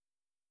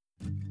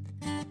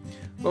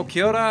Well,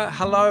 kia ora,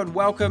 hello and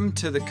welcome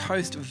to the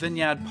Coast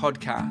Vineyard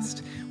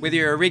podcast. Whether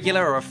you're a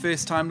regular or a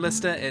first-time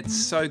listener, it's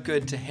so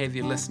good to have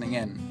you listening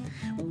in.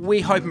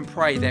 We hope and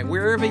pray that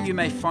wherever you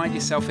may find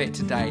yourself at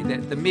today,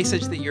 that the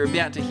message that you're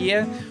about to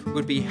hear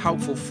would be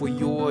helpful for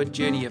your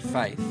journey of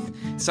faith.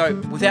 So,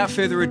 without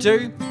further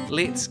ado,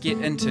 let's get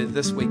into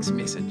this week's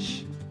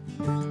message.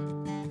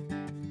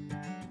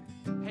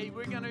 Hey,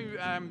 we're going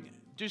to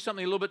do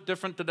something a little bit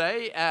different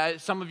today.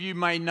 Some of you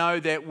may know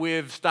that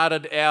we've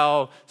started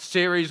our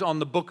series on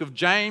the book of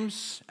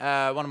James,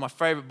 one of my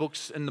favorite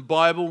books in the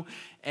Bible.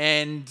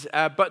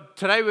 But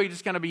today we're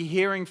just going to be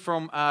hearing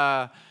from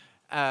a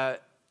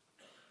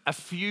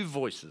few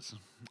voices,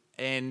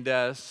 and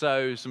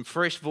so some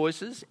fresh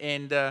voices.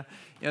 And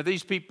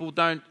these people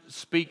don't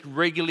speak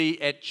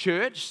regularly at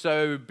church,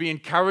 so be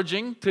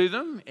encouraging to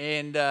them,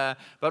 and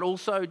but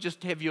also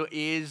just have your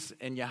ears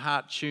and your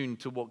heart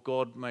tuned to what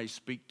God may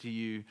speak to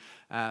you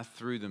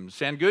through them.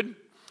 Sound good?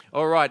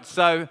 All right.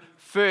 So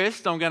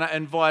first, I'm going to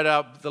invite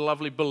up the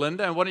lovely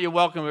Belinda, and why don't you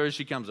welcome her as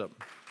she comes up?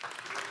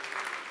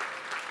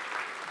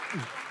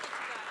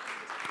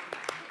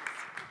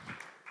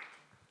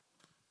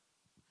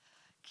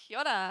 Kia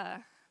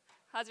ora.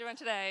 How's everyone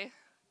today?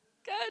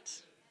 Good.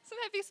 Some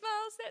happy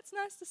smiles. That's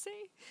nice to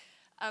see.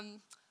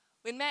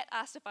 When Matt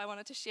asked if I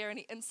wanted to share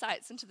any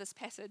insights into this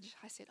passage,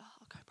 I said,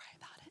 I'll go pray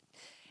about it.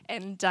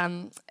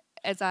 And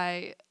as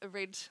I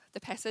read the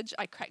passage,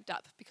 I cracked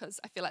up because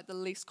I feel like the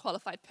least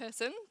qualified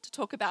person to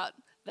talk about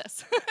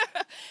this.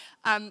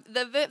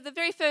 The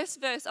very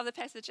first verse of the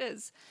passage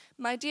is,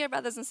 "My dear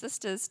brothers and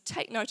sisters,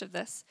 take note of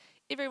this.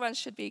 Everyone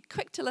should be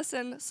quick to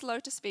listen, slow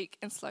to speak,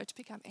 and slow to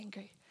become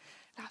angry."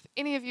 Now, if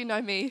any of you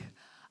know me,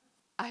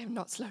 I am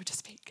not slow to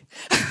speak.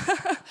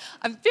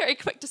 I'm very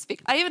quick to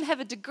speak. I even have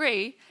a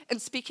degree in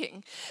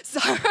speaking. So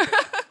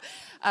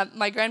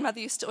my grandmother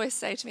used to always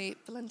say to me,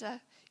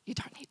 "Belinda, you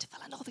don't need to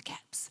fill in all the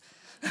gaps."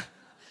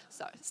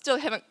 So still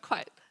haven't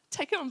quite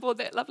taken on board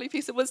that lovely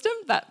piece of wisdom.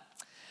 But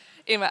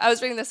anyway, I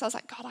was reading this. I was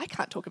like, God, I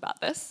can't talk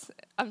about this.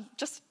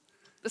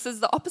 This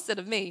is the opposite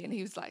of me. And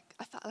he was like,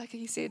 I felt like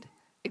he said,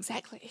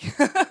 exactly.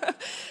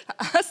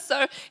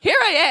 So here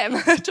I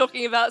am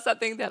talking about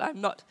something that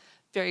I'm not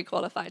very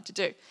qualified to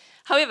do.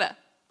 However,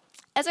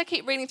 as I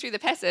keep reading through the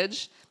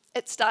passage,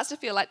 it starts to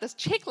feel like this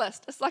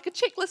checklist. It's like a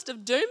checklist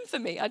of doom for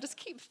me. I just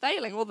keep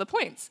failing all the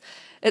points.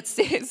 It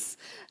says,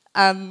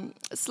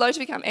 slow to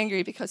become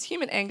angry because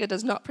human anger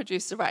does not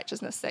produce the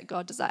righteousness that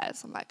God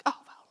desires. I'm like, oh,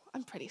 well,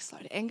 I'm pretty slow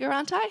to anger,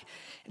 aren't I?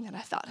 And then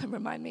I felt him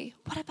remind me,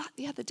 what about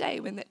the other day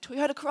when that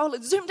Toyota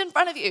Corolla zoomed in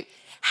front of you?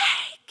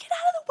 Hey, get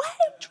out of the way,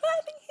 I'm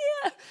driving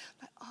here.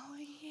 I'm like, oh,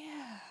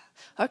 yeah.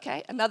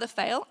 Okay, another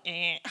fail.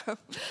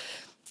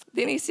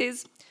 Then he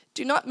says,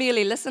 do not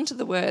merely listen to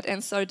the word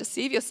and so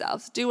deceive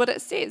yourselves. Do what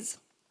it says.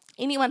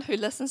 Anyone who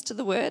listens to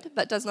the word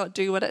but does not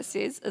do what it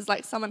says is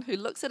like someone who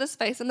looks at his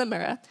face in the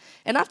mirror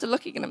and after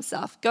looking at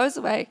himself goes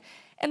away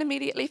and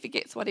immediately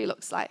forgets what he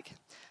looks like.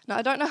 Now,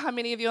 I don't know how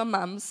many of you are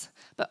mums,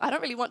 but I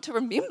don't really want to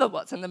remember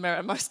what's in the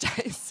mirror most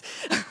days,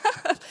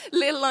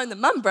 let alone the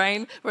mum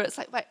brain where it's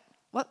like, wait,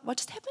 what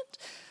just happened?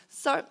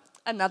 So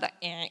another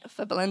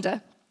for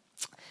Belinda.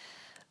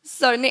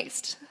 So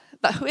next,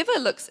 but whoever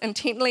looks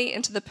intently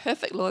into the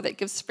perfect law that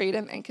gives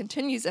freedom and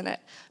continues in it,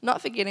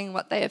 not forgetting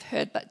what they have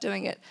heard but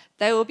doing it,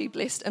 they will be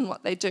blessed in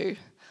what they do.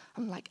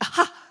 I'm like,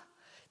 aha,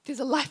 there's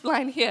a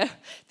lifeline here.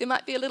 There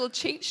might be a little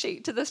cheat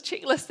sheet to this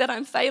checklist that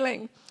I'm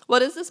failing.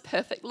 What is this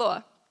perfect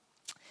law?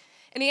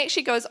 And he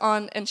actually goes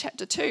on in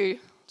chapter 2,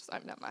 just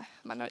open up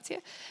my notes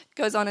here,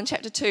 goes on in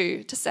chapter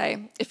 2 to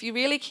say, if you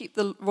really keep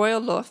the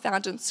royal law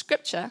found in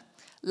Scripture,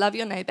 love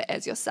your neighbor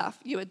as yourself,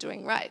 you are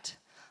doing right.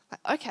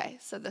 Okay,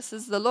 so this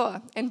is the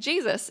law. And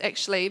Jesus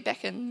actually,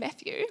 back in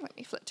Matthew, let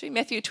me flip to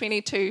Matthew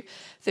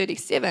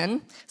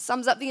 22:37,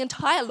 sums up the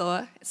entire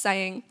law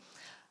saying,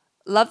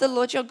 love the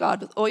Lord your God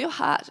with all your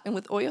heart and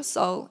with all your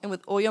soul and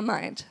with all your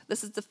mind.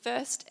 This is the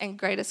first and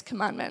greatest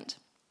commandment.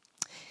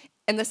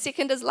 And the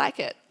second is like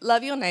it,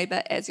 love your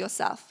neighbor as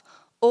yourself.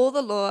 All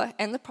the law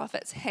and the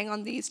prophets hang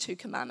on these two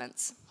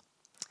commandments.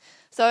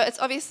 So it's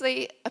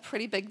obviously a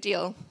pretty big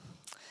deal.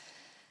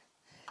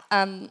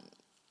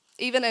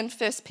 Even in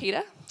 1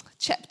 Peter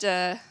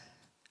chapter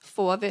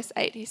 4, verse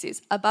 8, he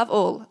says, above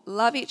all,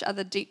 love each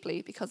other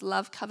deeply because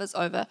love covers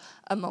over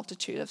a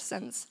multitude of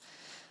sins.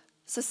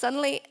 So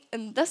suddenly,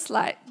 in this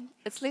light,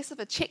 it's less of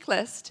a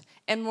checklist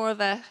and more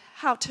of a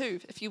how-to,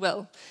 if you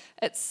will.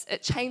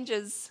 It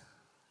changes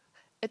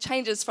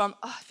from,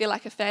 oh, I feel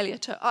like a failure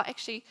to, oh,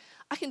 actually,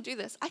 I can do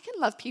this. I can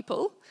love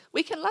people.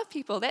 We can love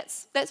people.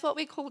 That's what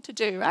we're called to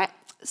do, right?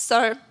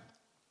 So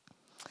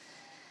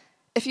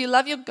if you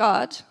love your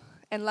God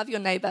and love your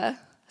neighbor,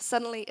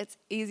 suddenly it's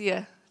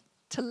easier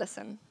to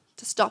listen,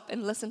 to stop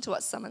and listen to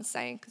what someone's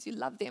saying because you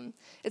love them.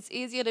 It's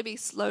easier to be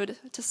slow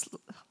to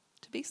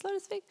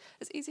speak.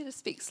 It's easier to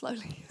speak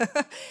slowly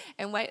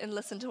and wait and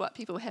listen to what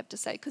people have to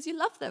say because you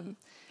love them.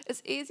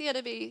 It's easier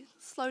to be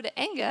slow to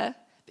anger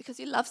because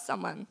you love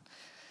someone,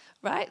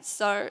 right?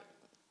 So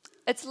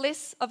it's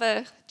less of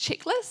a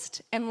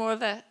checklist and more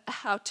of a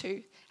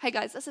how-to. Hey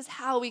guys, this is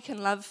how we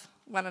can love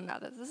one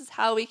another. This is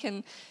how we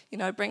can,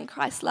 bring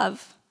Christ's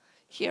love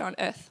here on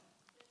earth.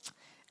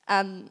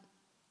 And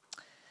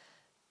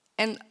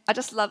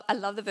I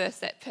love the verse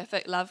that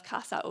perfect love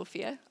casts out all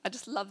fear. I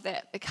just love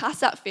that. It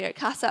casts out fear. It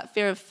casts out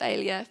fear of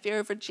failure, fear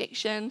of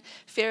rejection,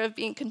 fear of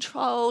being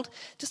controlled,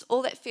 just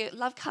all that fear.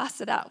 Love casts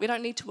it out. We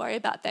don't need to worry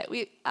about that.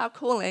 Our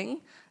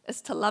calling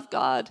is to love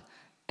God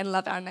and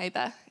love our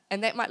neighbor.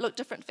 And that might look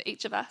different for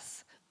each of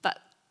us, but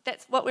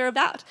that's what we're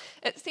about.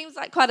 It seems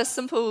like quite a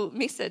simple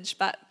message,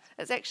 but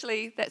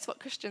that's what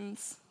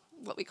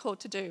we're called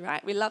to do,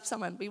 right? We love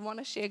someone. We want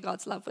to share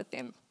God's love with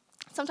them.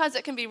 Sometimes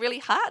it can be really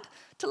hard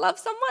to love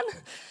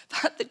someone,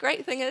 but the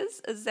great thing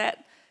is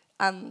that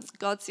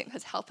God sent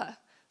his helper.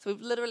 So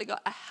we've literally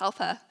got a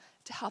helper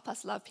to help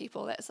us love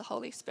people. That's the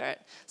Holy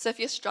Spirit. So if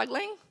you're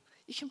struggling,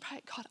 you can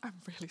pray, God, I'm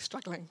really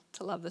struggling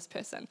to love this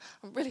person.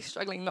 I'm really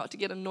struggling not to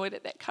get annoyed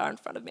at that car in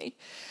front of me.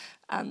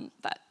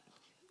 But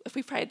if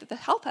we pray to the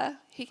helper,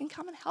 he can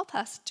come and help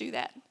us do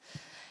that.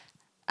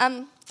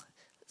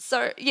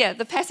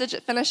 The passage,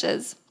 it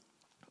finishes.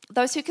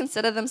 Those who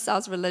consider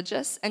themselves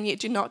religious and yet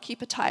do not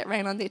keep a tight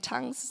rein on their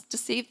tongues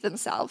deceive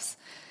themselves,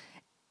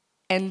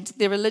 and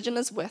their religion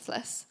is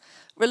worthless.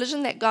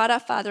 Religion that God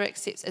our Father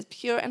accepts as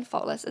pure and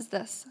faultless is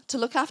this: to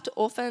look after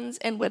orphans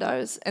and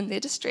widows in their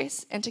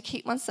distress and to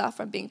keep oneself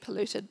from being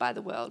polluted by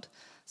the world.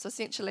 So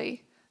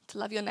essentially, to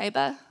love your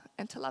neighbor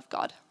and to love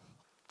God.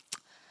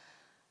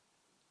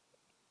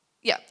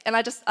 Yeah, and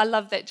I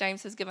love that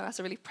James has given us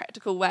a really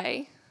practical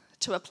way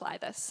to apply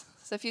this.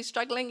 So if you're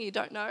struggling, you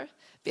don't know,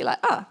 be like,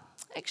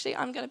 actually,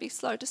 I'm going to be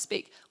slow to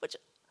speak, which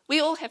we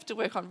all have to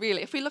work on,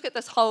 really. If we look at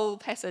this whole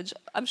passage,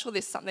 I'm sure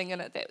there's something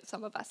in it that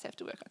some of us have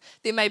to work on.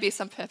 There may be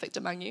some perfect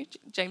among you.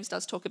 James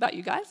does talk about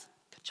you guys.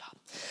 Good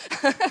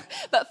job.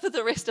 But for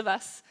the rest of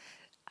us,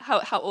 how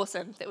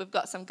awesome that we've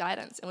got some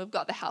guidance and we've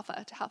got the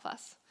helper to help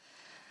us.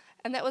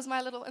 And that was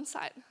my little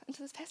insight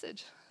into this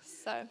passage.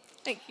 So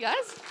thank you,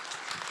 guys.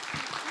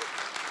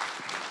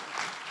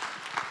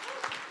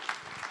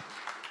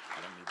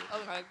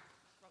 Oh, no.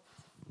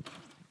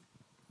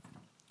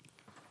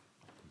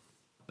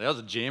 That was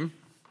a gem.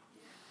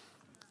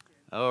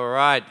 All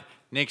right.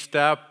 Next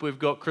up, we've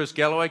got Chris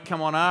Galloway.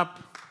 Come on up.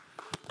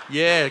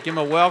 Yeah, give him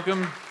a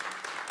welcome.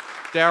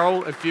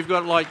 Daryl, if you've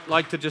got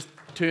like to just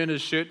turn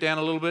his shirt down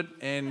a little bit.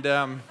 And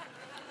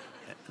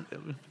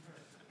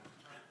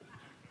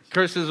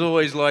Chris is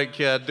always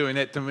doing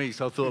that to me.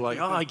 So I thought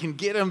I can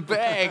get him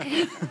back.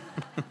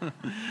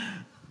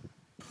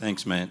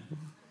 Thanks, man.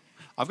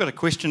 I've got a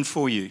question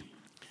for you.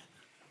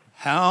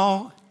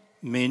 How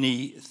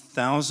many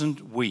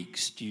thousand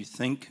weeks do you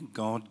think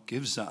God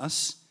gives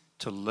us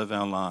to live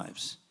our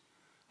lives?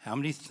 How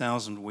many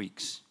thousand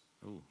weeks?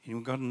 Ooh.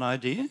 Anyone got an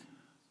idea?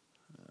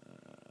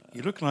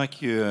 You look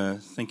like you're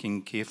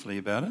thinking carefully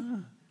about it.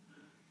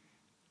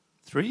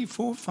 3,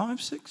 4,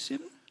 5, 6,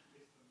 7?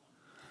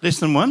 Less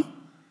than one?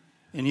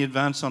 Any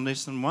advance on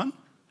less than one?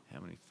 How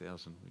many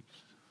thousand weeks?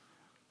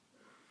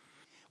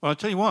 Well, I'll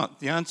tell you what,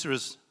 the answer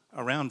is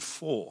around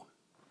 4.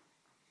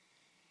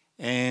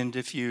 And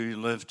if you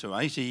live to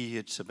 80,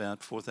 it's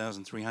about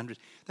 4,300.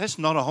 That's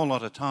not a whole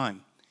lot of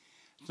time.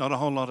 It's not a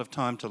whole lot of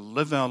time to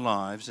live our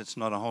lives. It's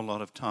not a whole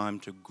lot of time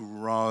to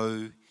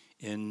grow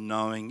in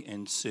knowing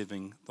and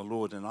serving the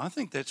Lord. And I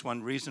think that's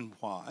one reason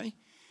why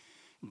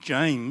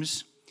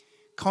James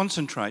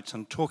concentrates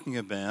on talking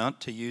about,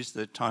 to use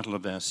the title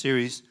of our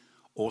series,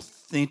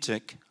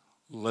 authentic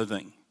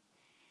living.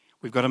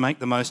 We've got to make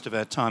the most of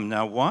our time.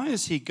 Now, why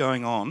is he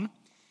going on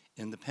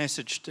in the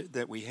passage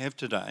that we have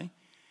today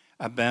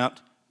about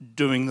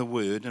doing the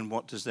word, and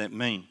what does that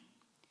mean?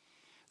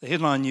 The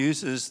headline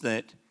uses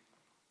that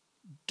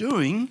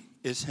doing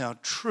is how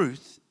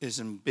truth is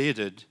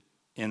embedded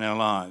in our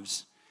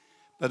lives.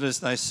 But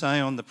as they say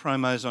on the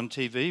promos on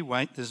TV,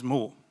 wait, there's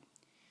more.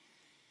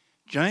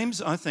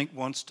 James, I think,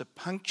 wants to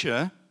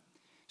puncture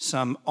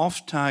some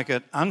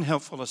off-target,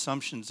 unhelpful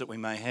assumptions that we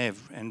may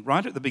have. And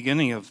right at the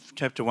beginning of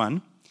chapter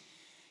 1,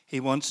 he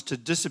wants to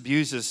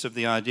disabuse us of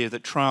the idea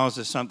that trials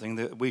are something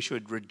that we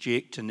should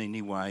reject in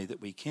any way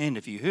that we can.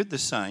 If you heard the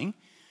saying,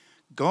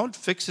 God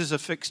fixes a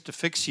fix to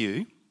fix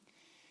you,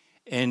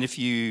 and if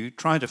you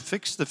try to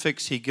fix the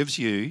fix he gives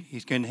you,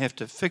 he's going to have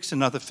to fix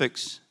another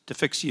fix to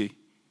fix you.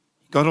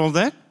 Got all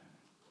that?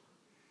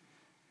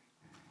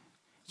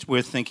 It's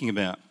worth thinking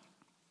about.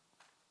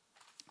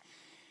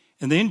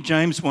 And then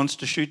James wants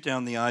to shoot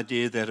down the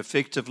idea that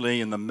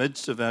effectively in the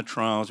midst of our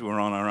trials we're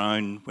on our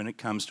own when it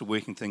comes to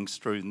working things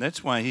through. And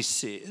that's why he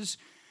says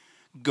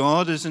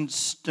God isn't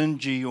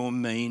stingy or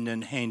mean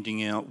in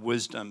handing out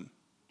wisdom.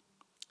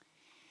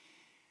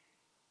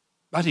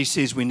 But he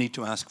says we need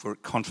to ask for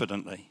it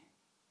confidently.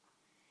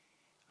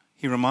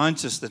 He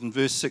reminds us that in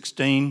verse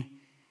 16,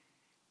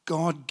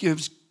 God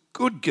gives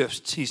good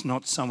gifts. He's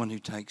not someone who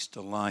takes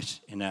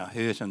delight in our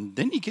hurt. And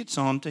then he gets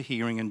on to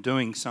hearing and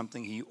doing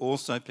something he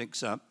also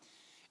picks up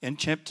in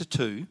chapter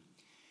 2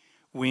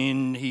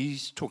 when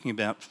he's talking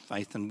about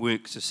faith and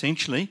works.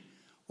 Essentially,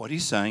 what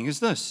he's saying is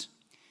this: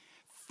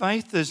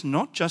 faith is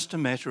not just a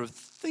matter of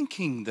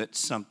thinking that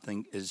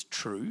something is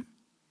true.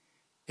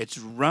 It's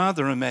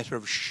rather a matter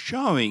of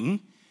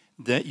showing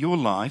that your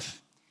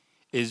life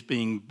is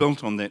being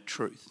built on that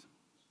truth.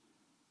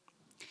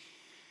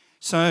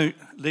 So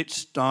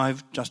let's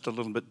dive just a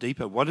little bit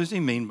deeper. What does he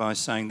mean by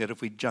saying that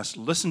if we just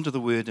listen to the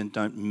word and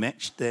don't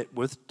match that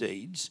with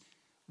deeds,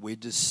 we're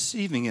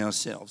deceiving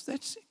ourselves?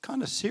 That's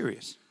kind of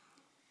serious.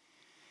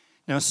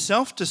 Now,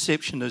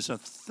 self-deception is a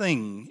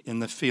thing in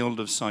the field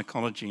of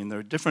psychology, and there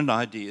are different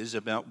ideas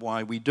about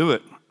why we do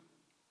it.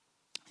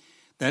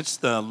 That's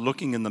the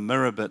looking in the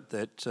mirror bit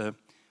that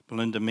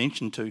Belinda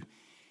mentioned too.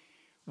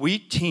 We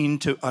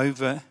tend to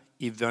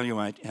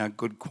over-evaluate our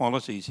good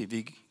qualities. Have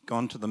you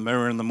gone to the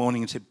mirror in the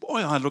morning and said,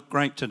 boy, I look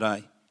great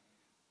today?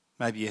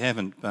 Maybe you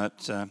haven't,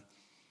 but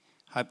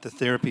hope the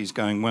therapy is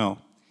going well.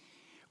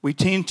 We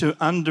tend to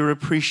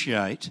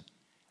underappreciate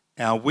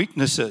our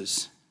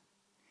weaknesses.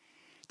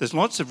 There's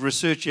lots of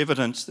research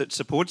evidence that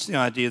supports the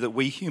idea that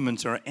we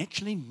humans are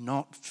actually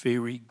not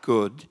very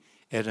good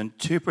at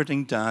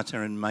interpreting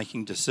data and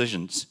making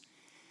decisions.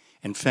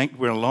 In fact,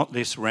 we're a lot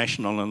less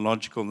rational and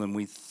logical than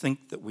we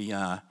think that we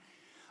are.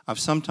 I've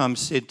sometimes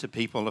said to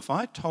people, if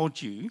I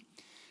told you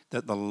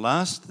that the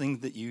last thing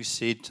that you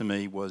said to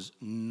me was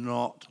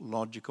not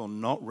logical,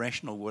 not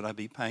rational, would I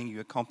be paying you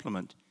a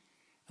compliment?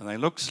 And they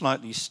look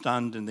slightly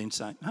stunned and then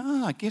say,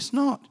 I guess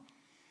not.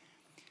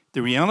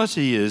 The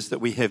reality is that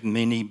we have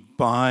many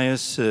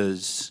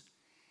biases,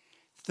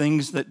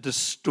 things that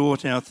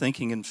distort our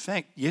thinking. In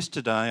fact,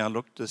 yesterday I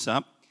looked this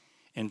up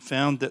and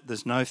found that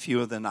there's no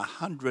fewer than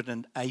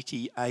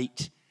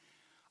 188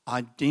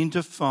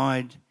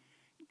 identified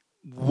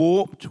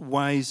warped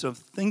ways of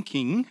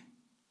thinking.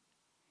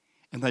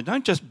 And they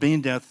don't just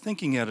bend our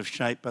thinking out of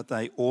shape, but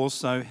they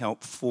also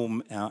help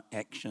form our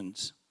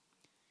actions.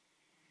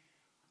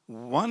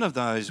 One of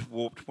those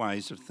warped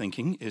ways of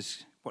thinking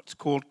is what's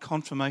called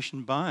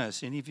confirmation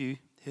bias. Any of you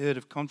heard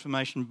of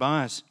confirmation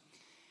bias?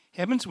 It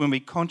happens when we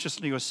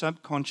consciously or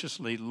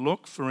subconsciously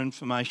look for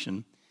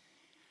information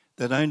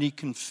that only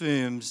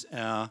confirms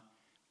our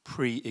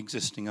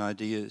pre-existing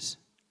ideas.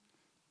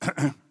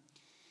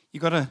 You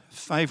got a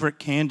favourite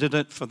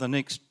candidate for the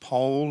next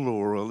poll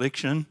or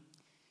election?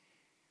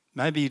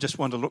 Maybe you just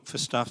want to look for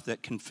stuff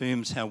that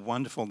confirms how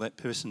wonderful that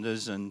person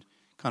is and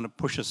kind of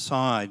push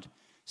aside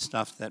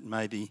stuff that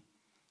maybe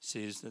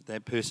says that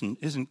that person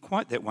isn't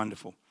quite that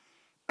wonderful.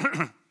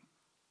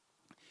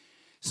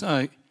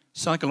 So,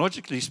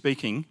 psychologically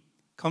speaking,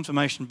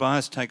 confirmation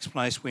bias takes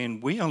place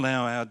when we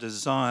allow our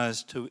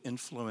desires to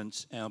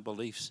influence our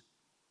beliefs.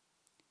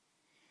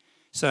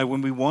 So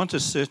when we want a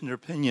certain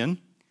opinion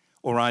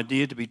or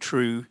idea to be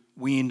true,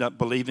 we end up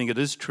believing it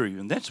is true.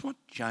 And that's what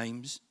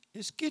James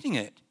is getting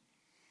at.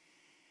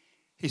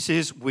 He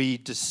says we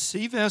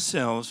deceive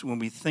ourselves when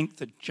we think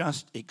that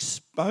just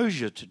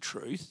exposure to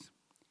truth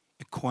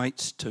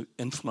equates to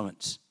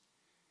influence.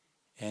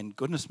 And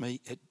goodness me,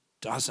 it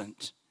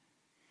doesn't.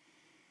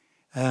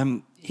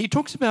 He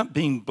talks about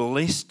being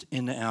blessed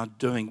in our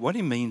doing. What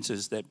he means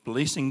is that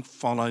blessing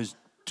follows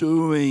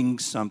doing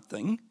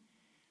something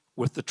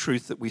with the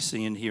truth that we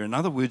see in here. In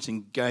other words,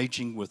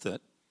 engaging with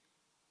it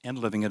and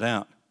living it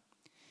out.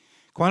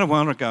 Quite a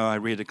while ago, I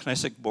read a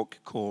classic book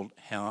called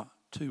How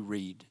to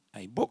Read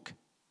a Book.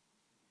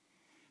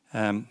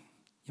 You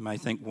may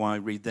think, why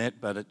read that?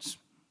 But it's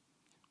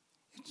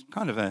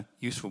kind of a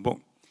useful book.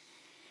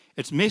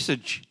 Its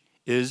message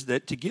is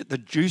that to get the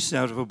juice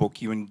out of a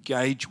book, you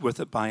engage with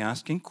it by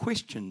asking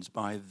questions,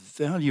 by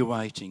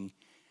evaluating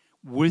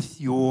with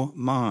your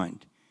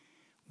mind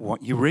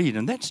what you read,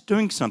 and that's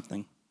doing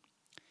something.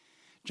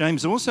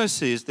 James also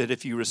says that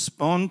if you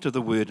respond to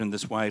the word in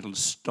this way, it'll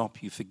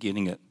stop you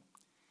forgetting it.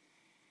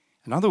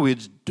 In other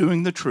words,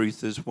 doing the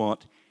truth is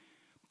what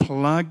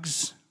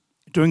plugs,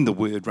 doing the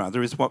word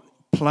rather, is what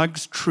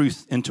plugs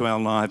truth into our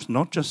lives,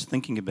 not just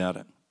thinking about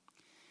it.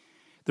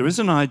 There is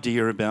an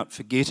idea about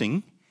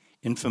forgetting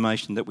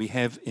information that we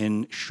have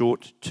in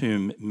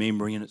short-term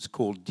memory, and it's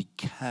called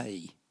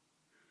decay.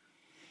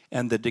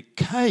 And the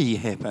decay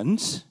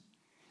happens,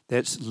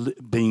 that's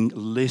being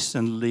less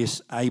and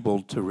less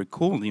able to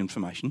recall the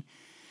information,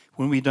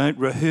 when we don't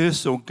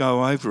rehearse or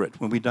go over it,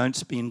 when we don't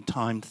spend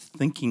time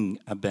thinking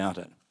about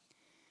it.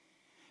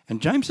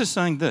 And James is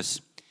saying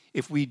this: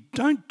 if we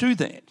don't do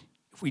that,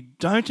 if we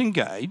don't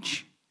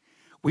engage,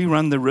 we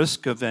run the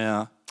risk of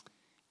our,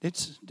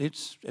 let's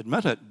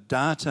admit it,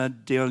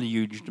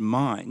 data-deluged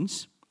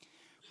minds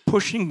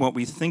pushing what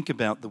we think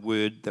about the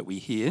word that we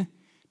hear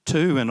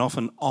to and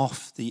often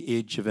off the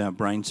edge of our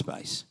brain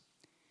space.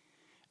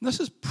 And this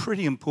is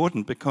pretty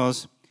important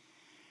because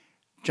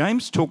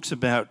James talks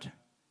about,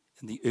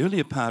 in the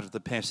earlier part of the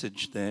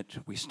passage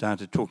that we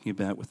started talking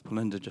about with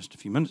Belinda just a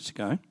few minutes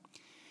ago,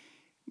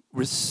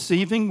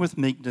 receiving with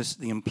meekness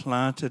the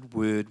implanted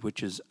word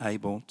which is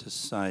able to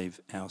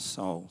save our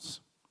souls.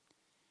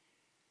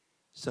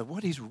 So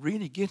what he's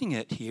really getting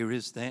at here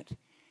is that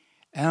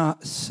our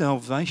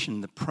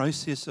salvation, the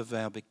process of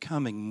our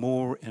becoming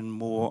more and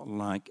more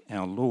like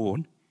our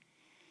Lord,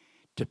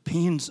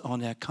 depends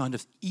on our kind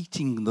of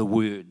eating the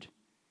word,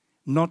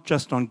 not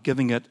just on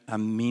giving it a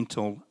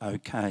mental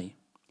okay.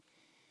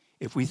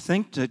 If we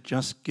think that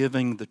just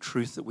giving the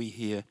truth that we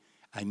hear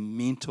a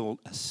mental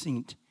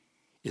assent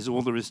is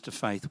all there is to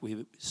faith.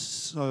 We're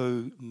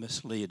so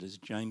misled. As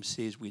James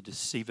says, we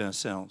deceive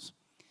ourselves.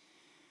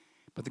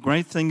 But the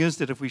great thing is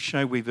that if we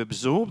show we've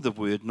absorbed the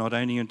word not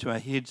only into our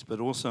heads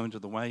but also into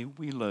the way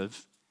we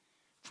live,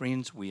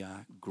 friends, we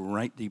are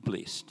greatly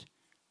blessed.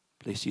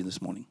 Bless you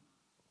this morning.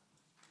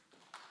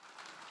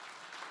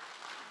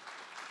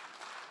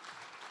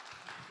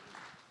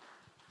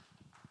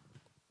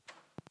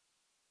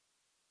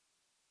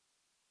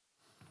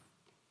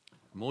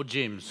 More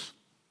gems.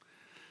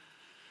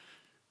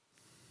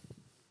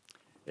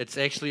 It's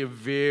actually a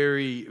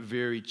very,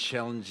 very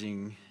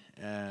challenging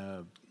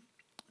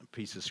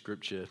piece of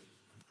scripture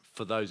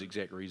for those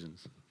exact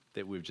reasons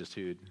that we've just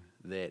heard,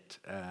 that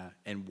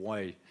and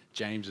why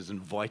James is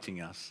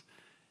inviting us.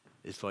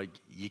 It's like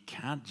you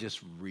can't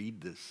just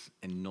read this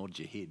and nod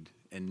your head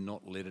and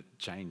not let it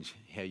change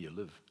how you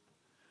live.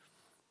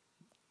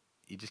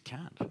 You just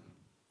can't.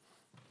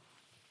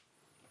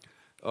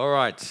 All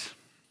right.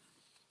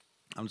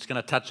 I'm just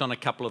going to touch on a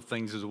couple of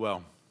things as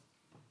well.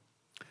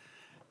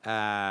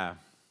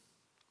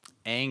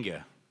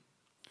 Anger.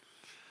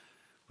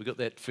 We got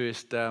that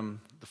the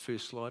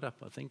first slide up,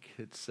 I think.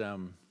 It's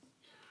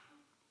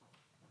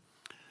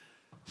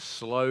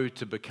slow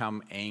to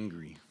become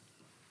angry,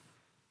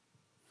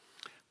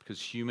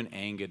 because human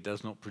anger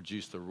does not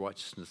produce the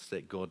righteousness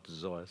that God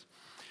desires.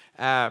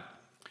 I've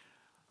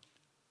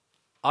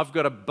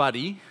got a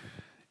buddy,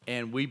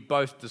 and we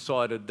both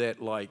decided that,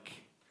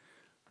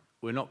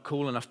 we're not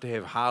cool enough to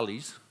have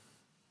Harleys.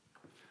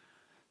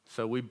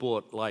 So we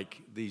bought,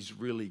 these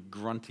really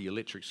grunty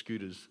electric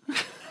scooters.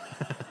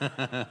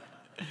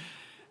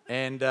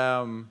 And,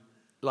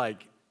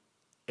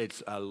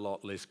 it's a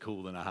lot less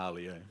cool than a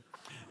Harley,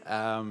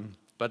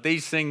 but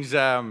these things, these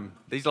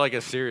are like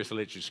a serious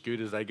electric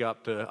scooters. They go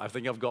up to, I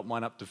think I've got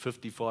mine up to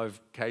 55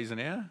 k's an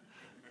hour.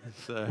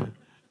 So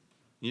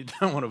you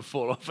don't want to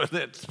fall off at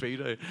that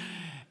speed.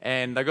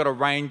 And they got a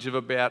range of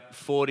about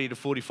 40 to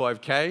 45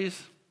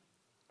 k's.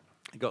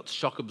 They got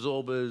shock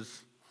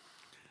absorbers,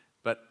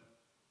 but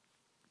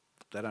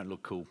they don't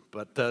look cool.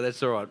 But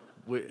that's all right.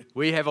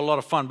 We have a lot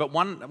of fun. But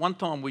one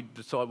time we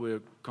decided we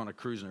were kind of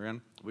cruising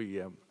around. We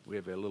have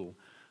our little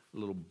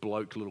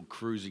bloke, little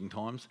cruising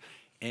times.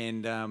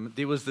 And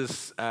there was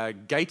this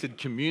gated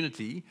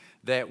community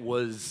that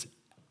was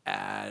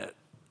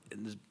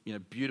in this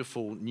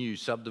beautiful new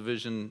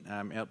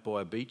subdivision out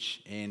by a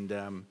beach.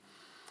 And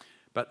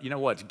but you know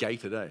what? It's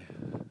gated, eh?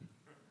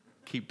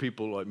 Keep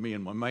people like me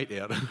and my mate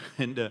out.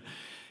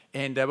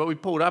 But we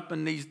pulled up,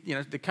 and these,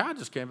 the car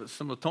just came at a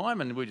similar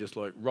time, and we just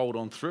rolled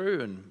on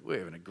through, and we're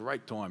having a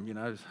great time.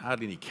 There's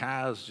hardly any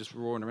cars, just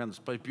roaring around this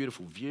place,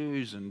 beautiful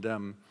views,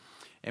 and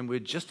we're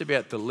just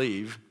about to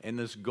leave, and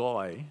this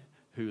guy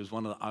who was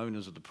one of the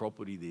owners of the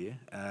property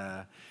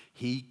there,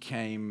 he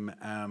came.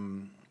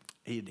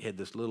 He had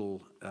this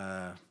little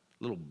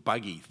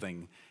buggy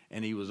thing,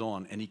 and he was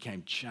on, and he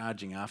came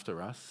charging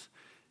after us,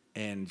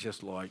 and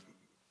just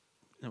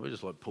we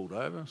just pulled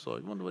over. So I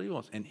wonder what he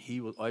wants, and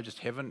I just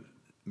haven't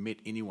met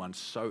anyone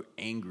so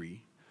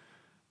angry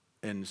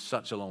in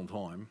such a long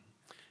time.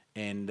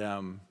 And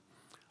I'm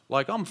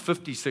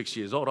 56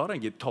 years old. I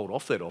don't get told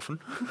off that often.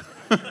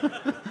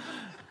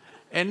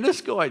 And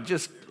this guy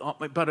just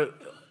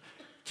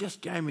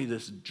gave me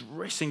this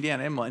dressing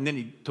down, and then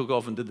he took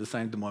off and did the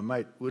same to my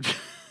mate. Which,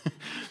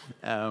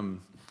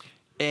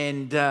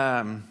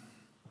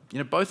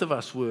 both of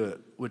us were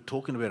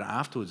talking about it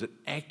afterwards. It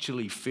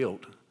actually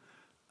felt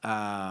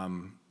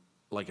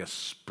like a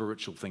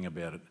spiritual thing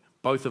about it.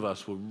 Both of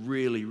us were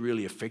really,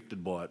 really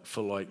affected by it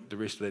for the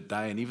rest of that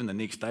day, and even the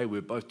next day we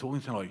were both talking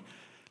to him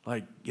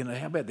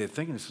how about that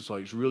thing? And it's just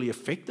it's really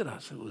affected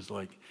us. It was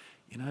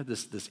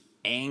this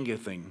anger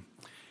thing,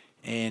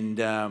 and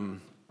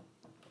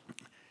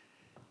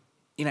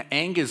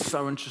anger is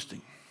so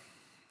interesting.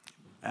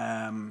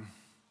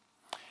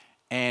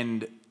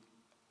 And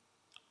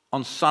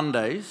on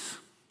Sundays,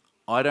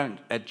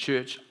 at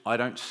church I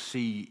don't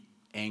see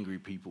angry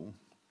people,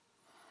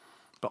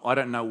 but I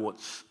don't know what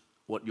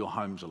your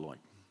homes are like.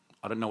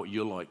 I don't know what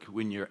you're like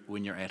when you're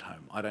at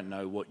home. I don't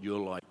know what you're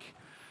like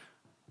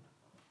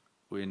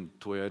when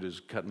Toyota's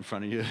cut in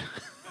front of you.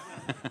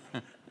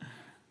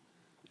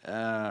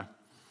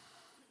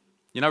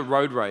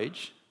 Road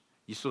rage,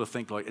 you sort of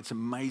think it's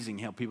amazing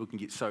how people can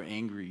get so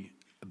angry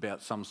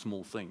about some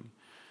small thing,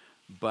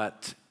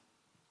 but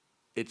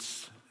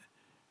it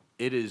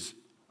is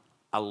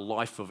a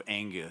life of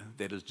anger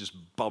that is just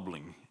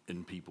bubbling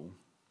in people.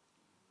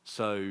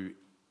 So,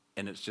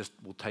 and it's just,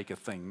 we'll take a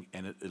thing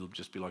and it'll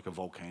just be like a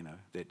volcano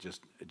that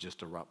just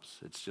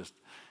erupts. It's just,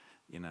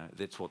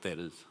 that's what that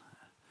is.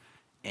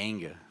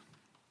 Anger.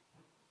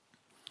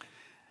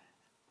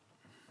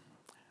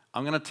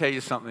 I'm going to tell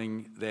you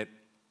something that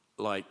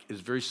is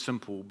very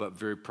simple but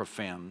very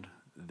profound,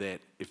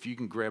 that if you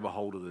can grab a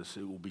hold of this,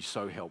 it will be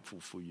so helpful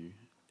for you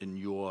in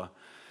your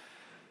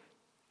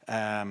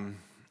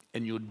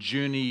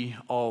journey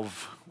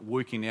of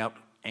working out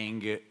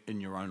anger in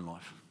your own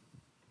life.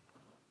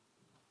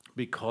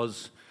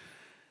 Because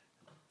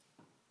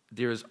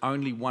there is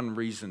only one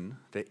reason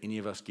that any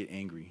of us get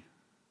angry.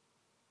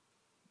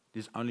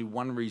 There's only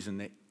one reason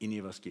that any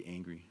of us get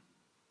angry.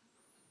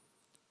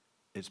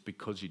 It's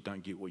because you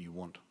don't get what you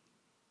want.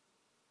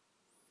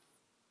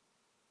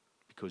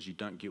 Because you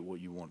don't get what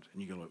you want.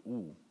 And you go like,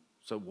 ooh,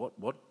 so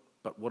what?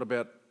 But what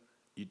about,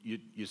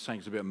 you're saying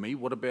it's about me?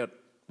 What about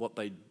what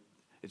they,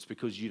 it's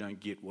because you don't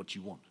get what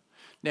you want.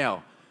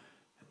 Now,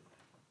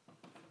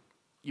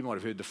 you might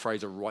have heard the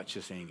phrase a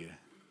righteous anger.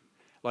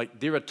 Like,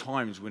 there are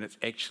times when it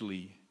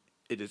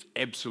is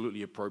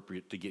absolutely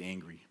appropriate to get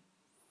angry.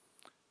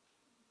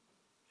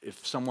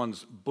 If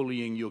someone's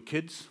bullying your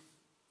kids,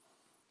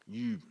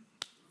 you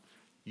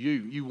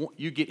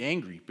get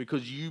angry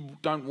because you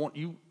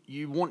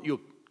want your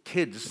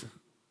kids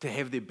to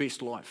have their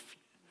best life,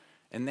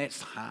 and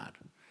that's hard.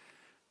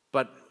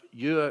 But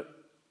you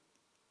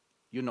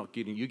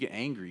get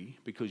angry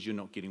because you're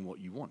not getting what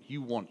you want.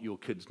 You want your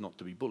kids not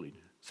to be bullied.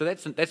 So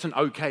that's an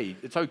okay.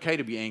 It's okay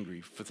to be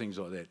angry for things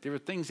like that. There are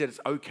things that it's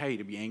okay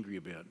to be angry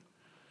about.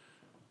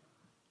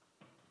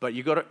 But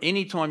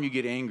anytime you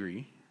get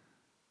angry,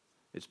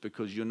 it's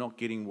because you're not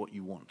getting what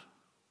you want.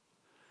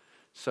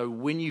 So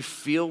when you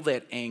feel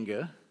that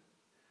anger,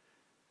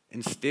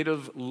 instead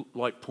of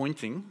like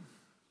pointing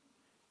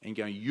and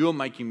going, you're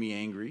making me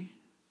angry,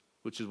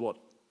 which is what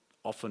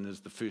often is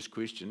the first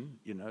question,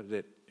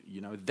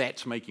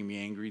 that's making me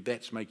angry,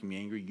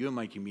 you're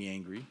making me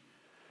angry.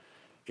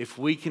 If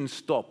we can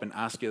stop and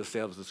ask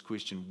ourselves this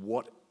question,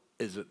 what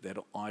is it that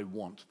I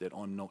want that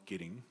I'm not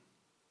getting,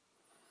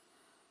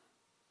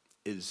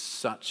 is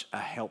such a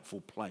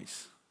helpful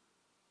place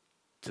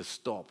to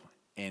stop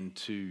and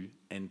to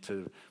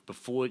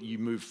before you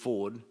move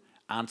forward,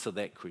 answer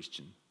that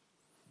question.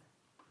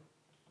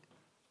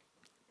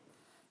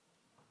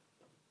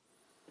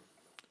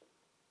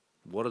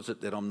 What is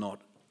it that I'm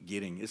not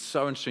getting? It's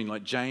so interesting.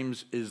 Like,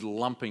 James is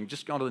lumping.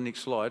 Just go on to the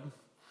next slide.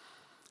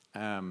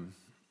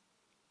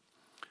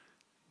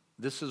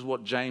 This is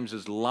what James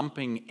is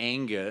lumping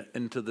anger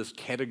into this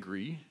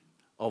category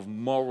of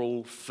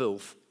moral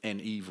filth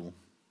and evil.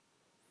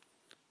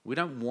 We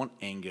don't want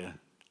anger,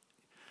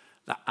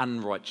 the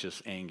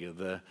unrighteous anger,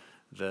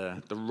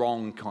 the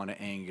wrong kind of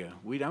anger.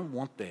 We don't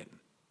want that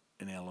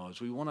in our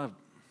lives. We want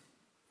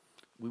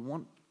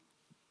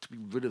to be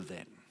rid of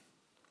that.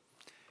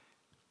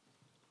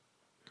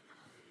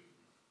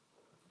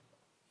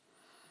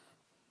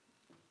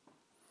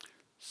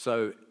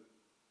 So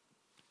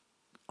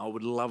I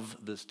would love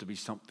this to be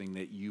something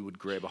that you would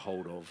grab a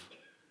hold of.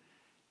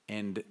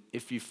 And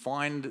if you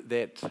find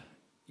that,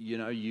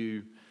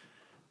 you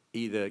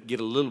either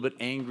get a little bit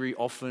angry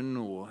often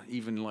or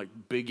even like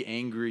big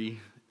angry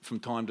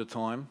from time to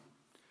time,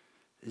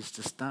 is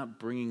to start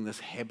bringing this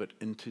habit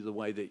into the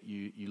way that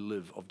you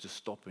live, of just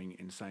stopping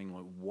and saying,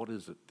 like, what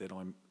is it that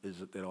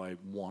I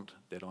want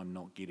that I'm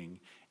not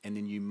getting? And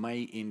then you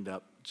may end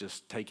up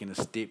just taking a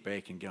step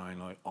back and going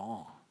like,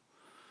 oh,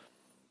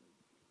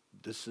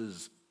 this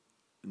is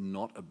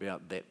not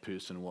about that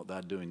person and what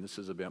they're doing. This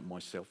is about my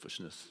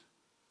selfishness.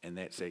 And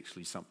that's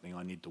actually something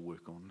I need to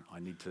work on. I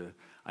need to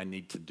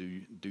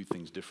do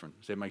things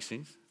different. Does that make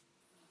sense?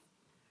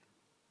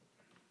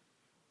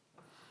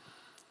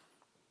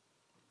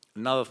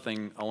 Another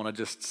thing I want to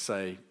just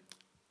say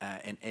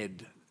and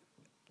add,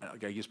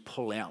 just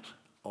pull out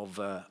of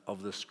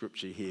the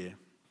scripture here.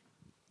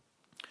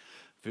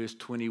 Verse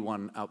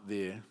 21 up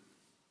there,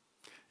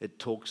 it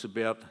talks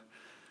about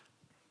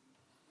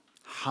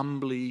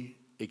humbly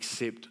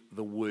accept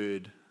the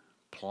word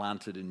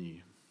planted in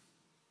you.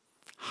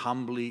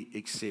 Humbly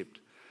accept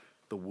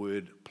the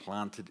word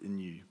planted in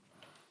you.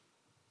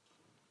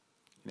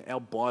 Our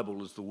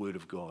Bible is the Word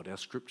of God. Our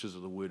scriptures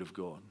are the Word of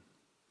God.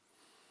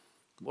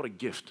 What a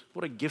gift.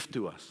 What a gift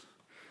to us.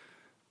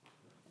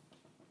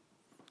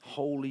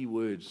 Holy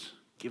words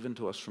given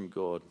to us from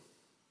God.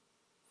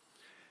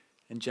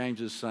 And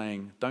James is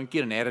saying, don't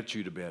get an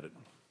attitude about it.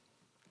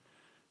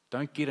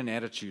 Don't get an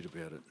attitude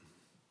about it.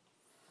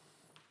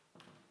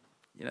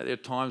 There are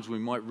times we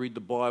might read the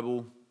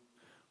Bible,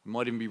 we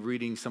might even be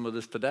reading some of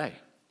this today.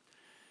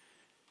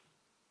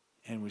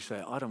 And we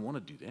say, I don't want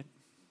to do that.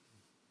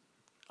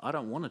 I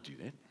don't want to do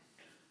that.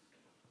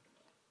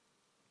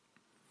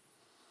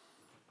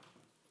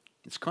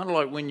 It's kind of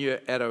like when you're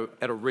at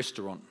a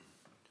restaurant,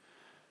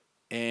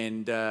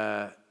 and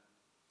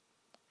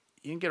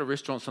you can get a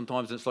restaurant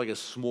sometimes and it's like a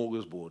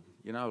smorgasbord,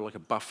 like a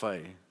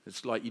buffet.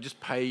 It's like you just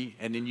pay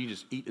and then you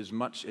just eat as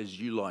much as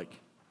you like,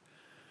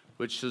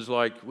 which is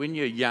like when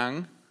you're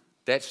young,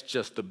 that's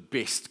just the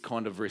best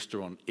kind of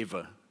restaurant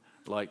ever.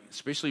 Like,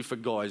 especially for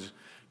guys,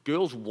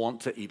 girls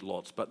want to eat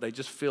lots, but they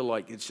just feel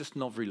like it's just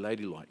not very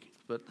ladylike.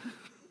 But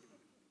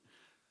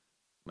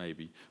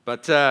maybe.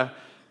 But the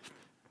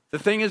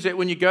thing is that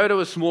when you go to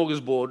a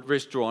smorgasbord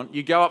restaurant,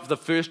 you go up for the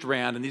first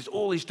round and there's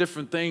all these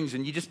different things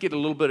and you just get a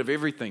little bit of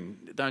everything,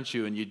 don't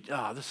you? And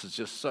this is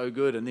just so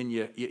good. And then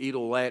you eat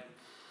all that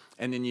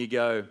and then you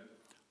go,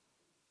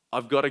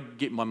 I've got to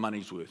get my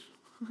money's worth.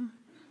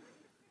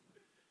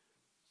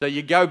 So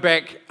you go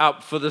back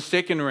up for the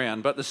second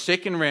round, but the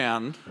second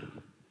round,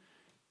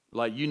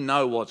 like,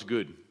 what's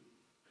good.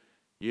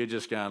 You're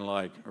just going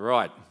like,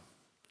 right,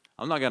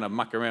 I'm not going to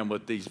muck around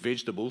with these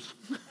vegetables.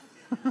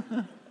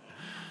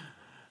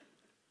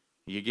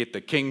 You get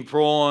the king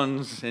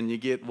prawns, and you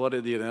get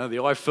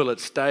the eye fillet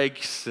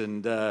steaks,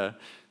 and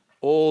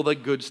all the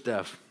good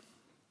stuff.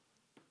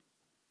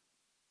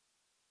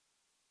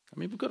 I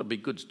mean, we've got to be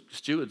good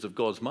stewards of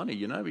God's money.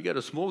 We go to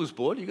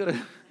smorgasbord.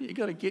 You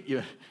got to get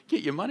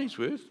your money's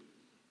worth.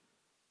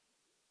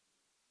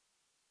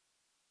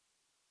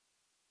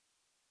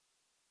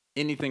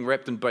 Anything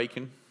wrapped in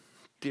bacon,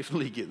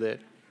 definitely get that.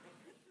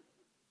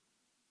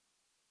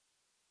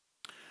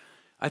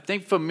 I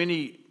think for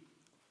many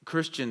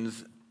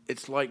Christians,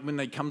 it's like when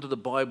they come to the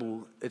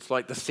Bible, it's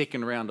like the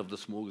second round of the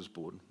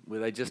smorgasbord, where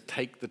they just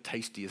take the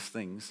tastiest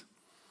things,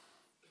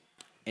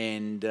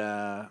 and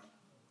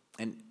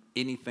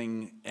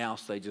anything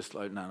else they just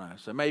like no.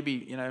 So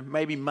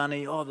maybe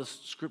money. Oh, the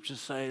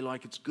scriptures say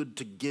like it's good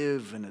to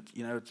give, and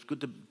it's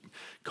good to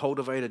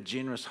cultivate a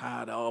generous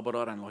heart. Oh, but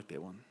I don't like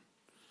that one.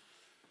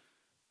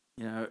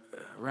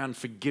 Around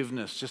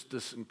forgiveness, just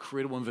this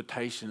incredible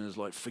invitation is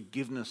like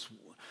forgiveness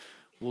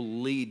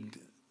will lead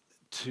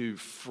to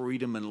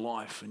freedom in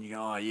life. And you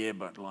go, oh yeah,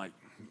 but like,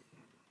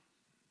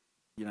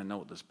 you don't know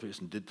what this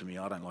person did to me.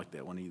 I don't like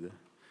that one either.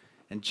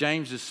 And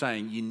James is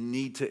saying you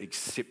need to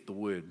accept the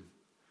word.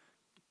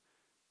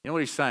 You know what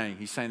he's saying?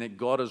 He's saying that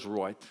God is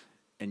right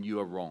and you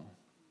are wrong.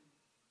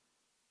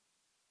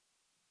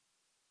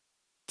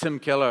 Tim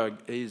Keller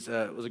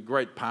was a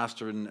great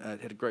pastor and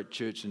had a great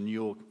church in New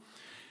York.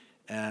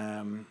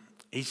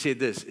 He said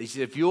this. He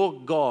said, if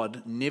your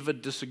God never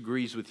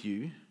disagrees with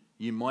you,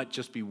 you might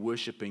just be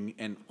worshipping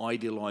an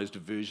idealized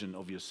version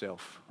of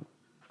yourself.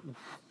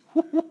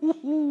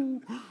 How'd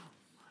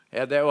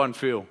that one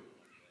feel?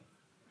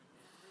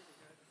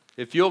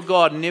 If your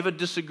God never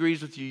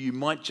disagrees with you, you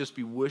might just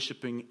be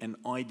worshipping an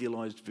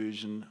idealized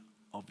version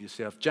of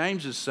yourself.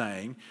 James is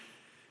saying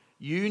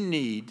you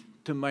need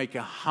to make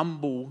a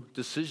humble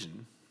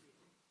decision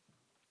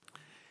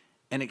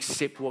and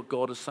accept what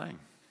God is saying.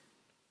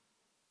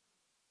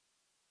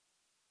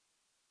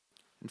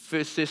 In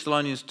 1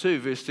 Thessalonians 2,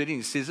 verse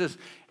 13, it says this,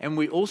 and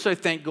we also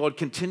thank God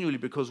continually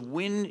because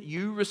when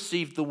you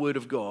received the word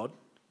of God,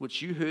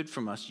 which you heard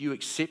from us, you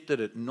accepted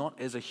it not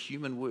as a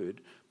human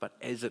word, but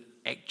as it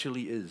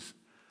actually is,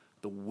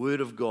 the word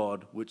of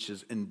God, which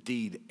is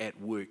indeed at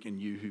work in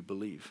you who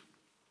believe.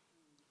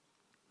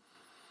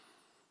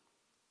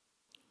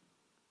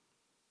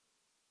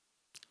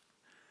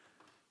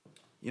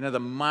 The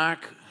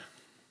mark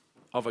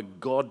of a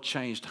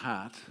God-changed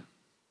heart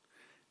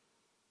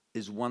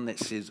is one that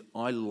says,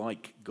 I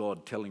like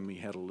God telling me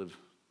how to live.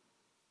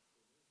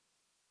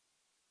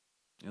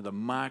 The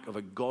mark of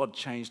a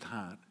God-changed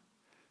heart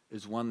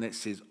is one that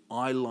says,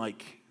 I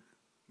like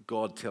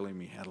God telling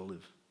me how to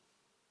live.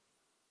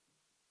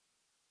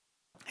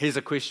 Here's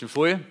a question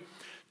for you.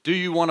 Do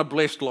you want a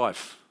blessed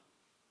life?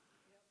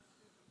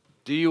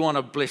 Do you want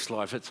a blessed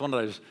life? It's one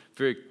of those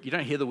you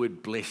don't hear the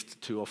word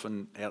blessed too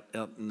often out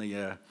in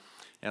the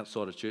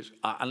outside of church,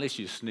 unless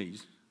you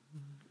sneeze.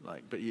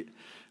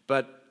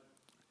 But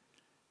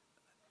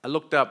I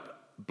looked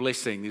up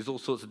blessing. There's all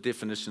sorts of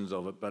definitions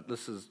of it, but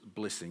this is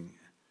blessing.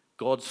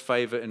 God's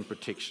favor and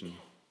protection.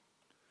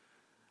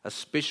 A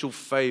special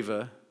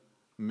favor,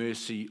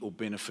 mercy, or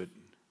benefit.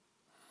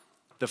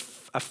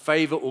 A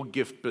favor or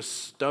gift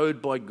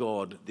bestowed by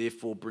God,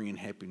 therefore bringing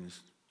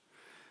happiness.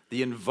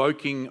 The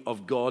invoking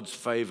of God's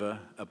favor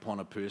upon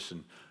a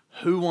person.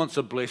 Who wants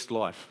a blessed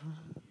life?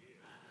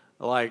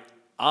 Like,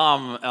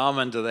 I'm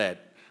into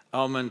that.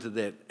 I'm into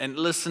that. And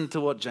listen to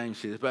what James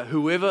says. But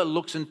whoever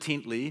looks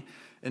intently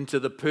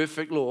into the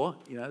perfect law,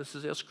 this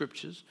is our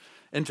scriptures,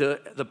 into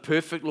the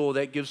perfect law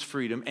that gives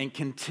freedom and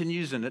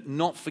continues in it,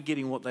 not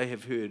forgetting what they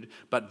have heard,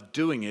 but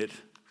doing it,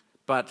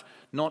 but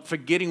not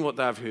forgetting what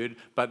they've heard,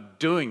 but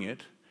doing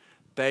it,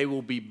 they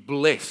will be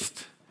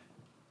blessed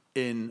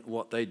in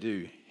what they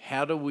do.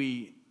 How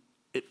do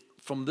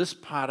from this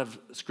part of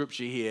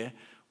scripture here,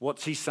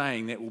 what's he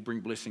saying that will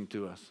bring blessing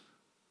to us?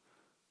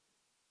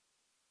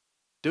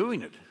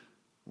 Doing it.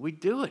 We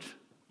do it.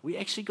 We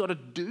actually got to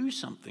do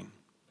something.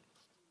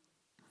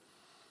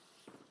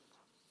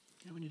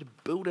 We need to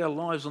build our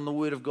lives on the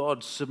Word of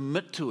God,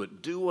 submit to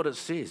it, do what it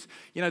says.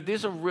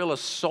 There's a real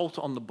assault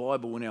on the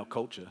Bible in our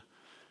culture.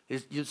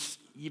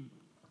 You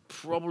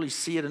probably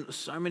see it in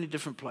so many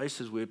different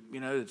places where,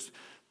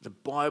 the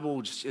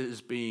Bible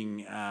is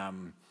being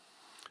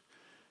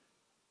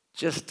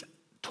just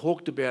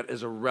talked about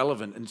as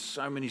irrelevant in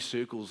so many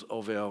circles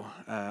of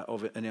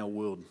in our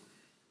world.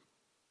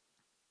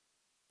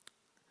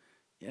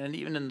 And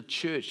even in the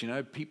church,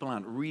 people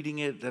aren't reading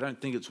it. They don't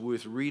think it's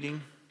worth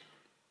reading.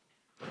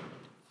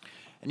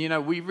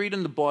 And we read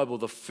in the Bible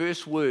the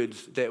first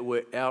words that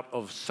were out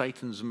of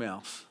Satan's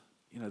mouth,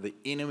 the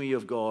enemy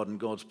of God and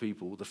God's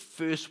people, the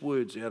first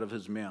words out of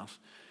his mouth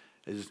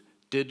is,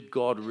 did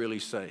God really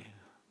say?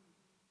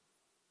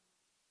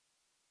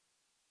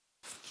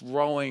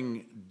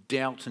 Throwing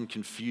doubt and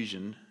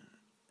confusion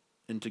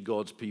into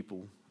God's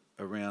people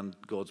around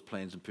God's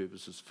plans and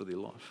purposes for their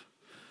life.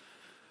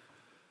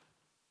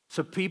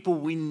 So people,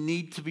 we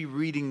need to be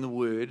reading the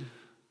Word,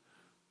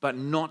 but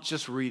not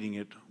just reading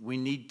it. We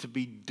need to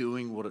be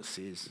doing what it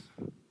says.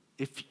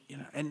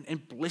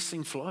 And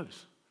blessing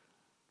flows.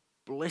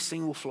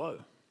 blessing will flow.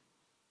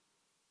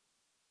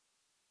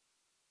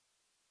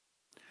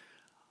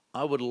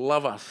 I would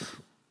love us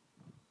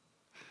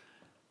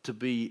to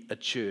be a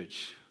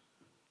church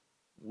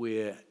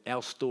where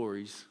our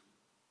stories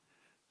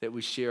that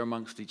we share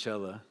amongst each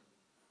other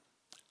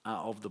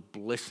are of the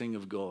blessing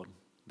of God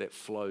that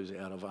flows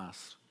out of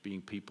us,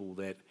 being people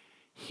that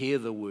hear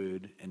the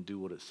word and do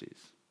what it says.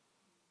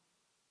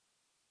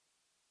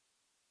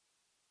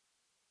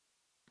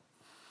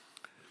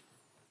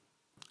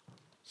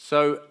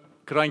 So,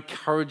 could I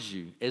encourage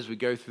you, as we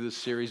go through this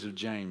series of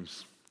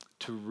James,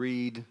 to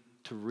read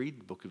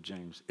the book of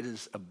James. It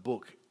is a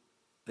book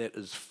that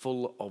is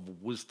full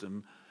of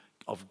wisdom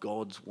of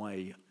God's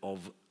way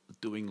of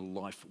doing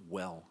life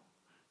well,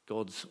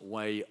 God's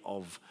way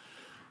of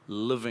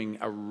living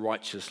a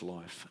righteous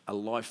life, a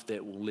life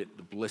that will let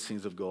the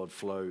blessings of God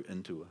flow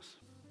into us.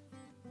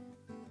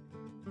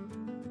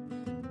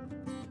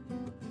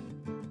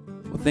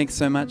 Well, thanks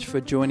so much for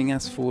joining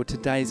us for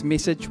today's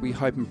message. We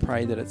hope and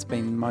pray that it's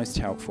been most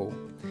helpful.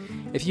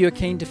 If you are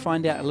keen to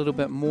find out a little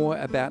bit more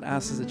about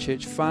us as a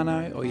church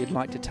whānau, or you'd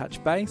like to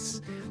touch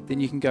base, then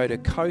you can go to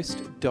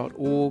coast.org.nz,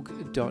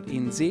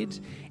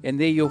 and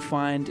there you'll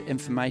find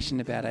information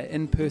about our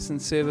in-person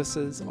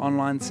services,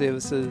 online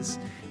services,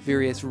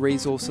 various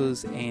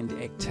resources and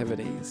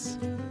activities.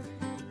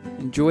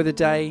 Enjoy the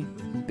day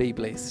and be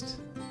blessed.